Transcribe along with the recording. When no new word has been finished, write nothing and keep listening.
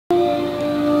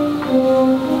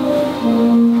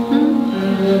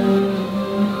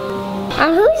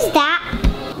Who's that?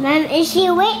 Mom, is she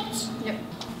a witch? Yep.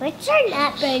 Witches are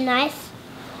not very nice,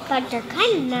 but they're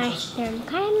kind of nice. They're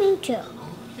kind of mean too.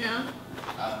 Yeah.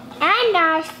 And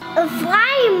a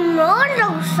flying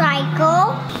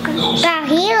motorcycle. Wow,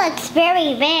 he looks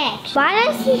very big. Why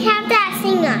does he have that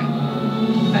thing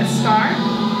on? That scar?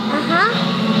 Uh-huh.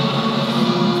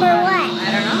 For what? I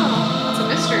don't know. It's a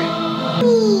mystery.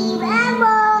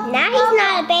 Now he's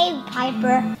not a baby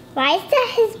Piper. Why is that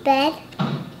his bed?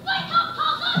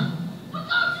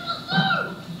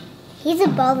 He's a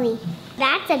bully.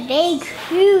 That's a big,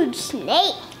 huge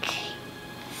snake.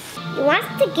 He wants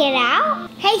to get out.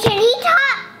 Hey, can he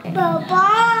talk? Ba ba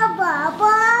ba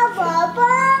ba ba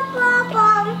ba ba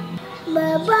ba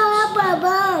ba ba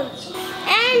ba.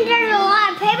 And there's a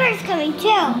lot of papers coming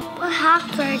too. What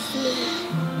Hogwarts mean?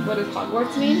 What does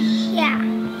Hogwarts mean? Yeah.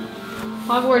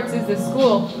 Hogwarts is the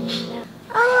school.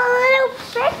 Oh, a little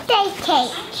birthday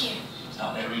cake.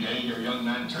 Not every day your young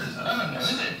man turns on,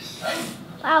 is it? Right?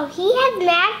 Wow, he has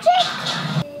magic?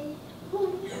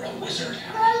 You're a wizard.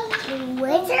 A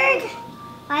wizard?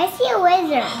 Why is he a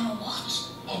wizard?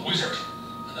 A wizard.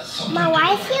 And that's something Mom,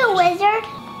 why is he a wizard?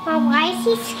 Mom, why is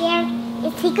he scared?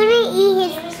 Is he gonna eat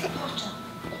his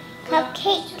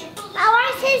cupcake? Mom, why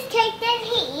is his cake? Did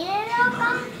he eat it all?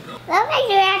 Looks like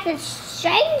they're at the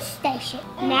train station.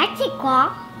 Magic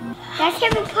Walk. That's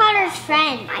Harry Potter's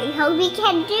friend. I hope he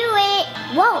can do it.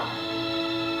 Whoa.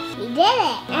 He did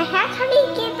it. And how can he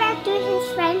get back to his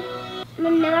friend?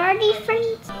 Minority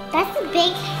friends? That's a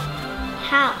big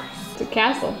house. It's a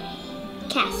castle.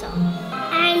 Castle.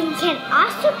 And you can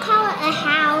also call it a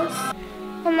house.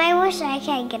 And I wish I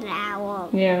could get an owl.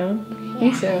 Yeah.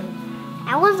 Me too.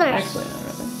 Owls are Actually, not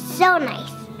really. so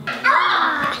nice.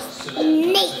 Ah,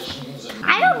 snake.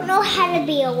 I don't know how to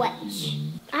be a witch.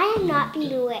 I am not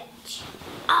being a witch.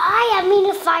 I am being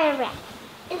a fire rat.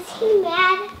 Is he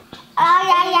mad?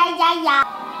 Yeah.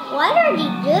 What are they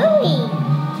doing?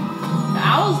 The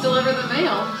owls deliver the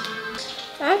mail.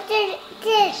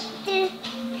 Did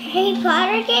Harry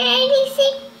Potter get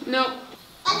anything? Nope.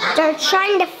 They're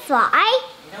trying to fly?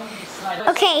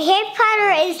 Okay, Harry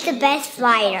Potter is the best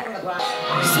flyer.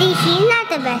 See, he's not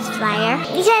the best flyer.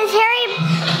 Because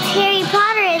Harry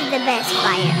Potter is the best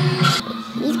flyer.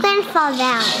 He's gonna fall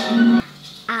down.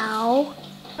 Ow.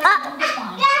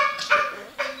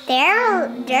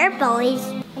 They're bullies.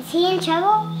 Is he in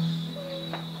trouble?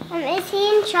 Is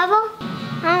he in trouble?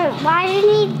 Why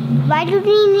do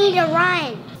we need to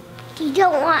run? You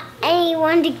don't want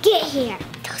anyone to get here.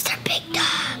 Those are big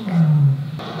dogs.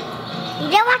 You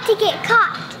don't want to get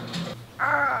caught.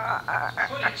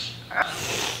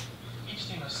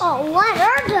 Oh, what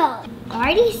are those?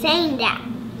 Already saying that.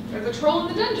 There's a troll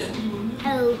in the dungeon.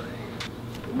 Oh.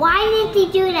 Why did they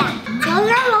do that? Those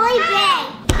are really big.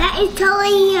 That is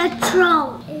totally a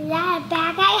troll. Is that a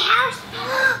bad guy house?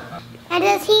 And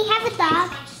does he have a dog?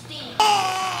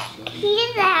 He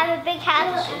doesn't have a big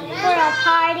house for a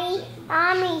party.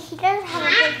 Mommy, he doesn't have a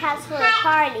big house for a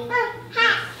party.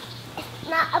 It's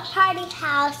not a party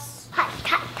house. Hut,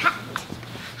 hut, hut.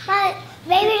 But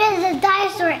maybe there's a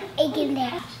dinosaur egg in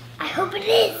there. I hope it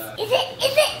is. Is it?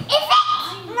 Is it? Is it?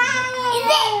 Is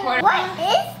it? What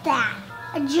is that?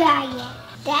 A giant.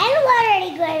 Then what are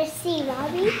they going to see,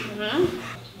 Mommy?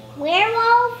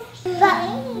 Werewolf? But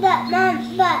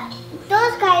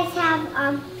those guys have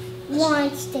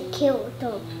wants to kill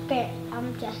the bear.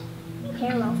 The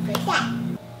werewolf.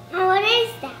 What is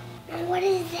that? What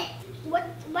is it? What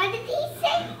did he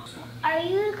say? Are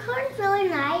unicorns really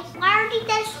nice? Why are they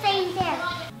just staying there?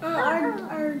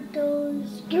 Are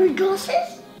those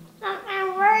ghosts?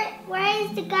 Where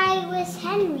is the guy with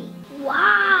Henry?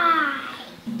 Why?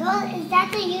 Is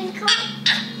that the unicorn?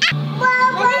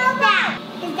 What is that?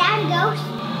 Is that a ghost?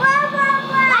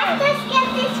 Let's just get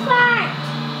this part.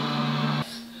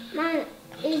 Mom,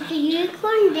 is the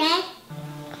unicorn dead?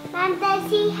 Mom, does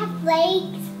he have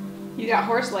legs? You got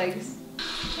horse legs.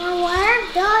 And what are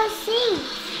those things?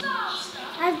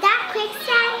 Is that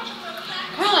quicksand?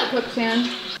 Kind of like quicksand.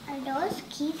 Are those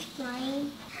keys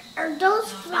flying? Are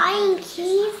those flying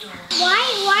keys?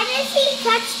 Why does he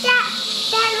touch that?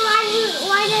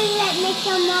 Why does that make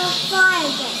them all fly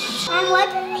again? And what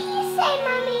did he say,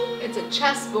 Mommy? It's a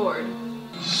chessboard.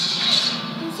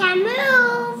 He can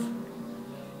move.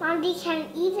 Mom, he can't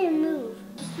even move.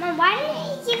 Mom, why did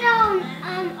he get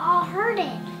all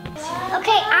hurted?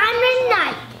 Okay, I'm a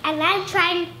knight, and I'm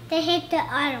trying to hit the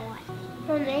other one.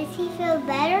 Mom, does he feel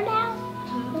better now?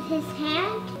 With his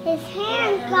hand? His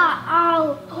hand got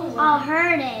all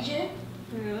hurted.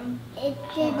 Yeah. It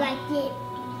did like it.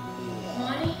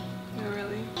 Not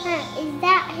really. Is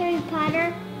that Harry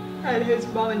Potter? And his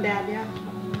mom and dad, yeah.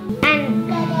 And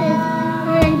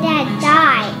Her and Dad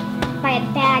died by a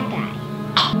bad guy.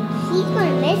 He's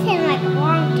gonna miss him like a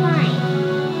long time.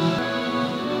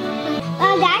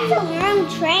 Oh, that's a long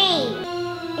train.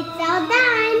 It's all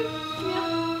done.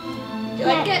 Do you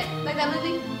like it? Like that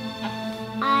movie?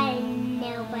 I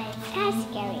know, but it's kind of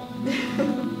scary.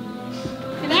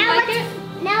 You like it?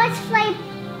 Now let's play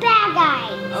bad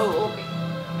guys. Oh, okay.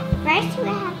 First we